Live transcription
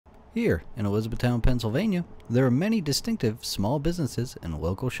Here in Elizabethtown, Pennsylvania, there are many distinctive small businesses and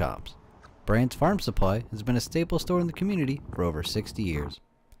local shops. Brandt's Farm Supply has been a staple store in the community for over 60 years.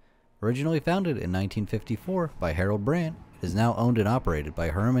 Originally founded in 1954 by Harold Brandt, it is now owned and operated by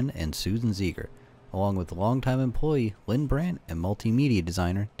Herman and Susan Zeger, along with longtime employee Lynn Brandt and multimedia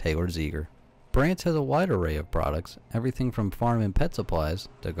designer Taylor Zeger. Brandt's has a wide array of products, everything from farm and pet supplies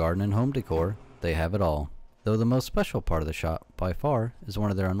to garden and home decor. They have it all. Though the most special part of the shop, by far, is one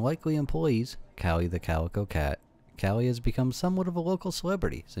of their unlikely employees, Callie the Calico Cat. Callie has become somewhat of a local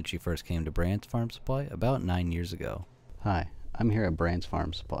celebrity since she first came to Brandt's Farm Supply about 9 years ago. Hi, I'm here at Brandt's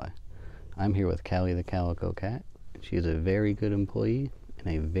Farm Supply. I'm here with Callie the Calico Cat. She is a very good employee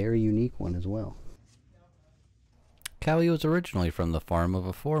and a very unique one as well. Callie was originally from the farm of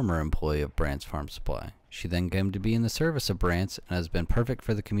a former employee of Brandt's Farm Supply. She then came to be in the service of Brandt's and has been perfect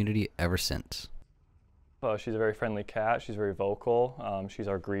for the community ever since. She's a very friendly cat. She's very vocal. She's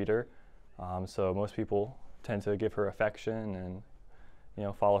our greeter. So most people tend to give her affection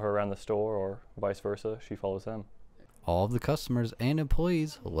and follow her around the store, or vice versa. She follows them. All of the customers and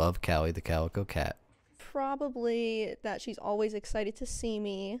employees love Callie the Calico Cat. Probably that she's always excited to see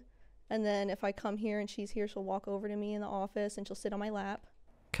me, and then if I come here and she's here, she'll walk over to me in the office and she'll sit on my lap.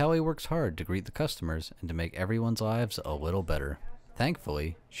 Callie works hard to greet the customers and to make everyone's lives a little better.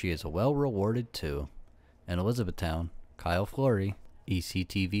 Thankfully, she is well rewarded too. In Elizabethtown, Kyle Florey,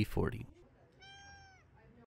 ECTV 40.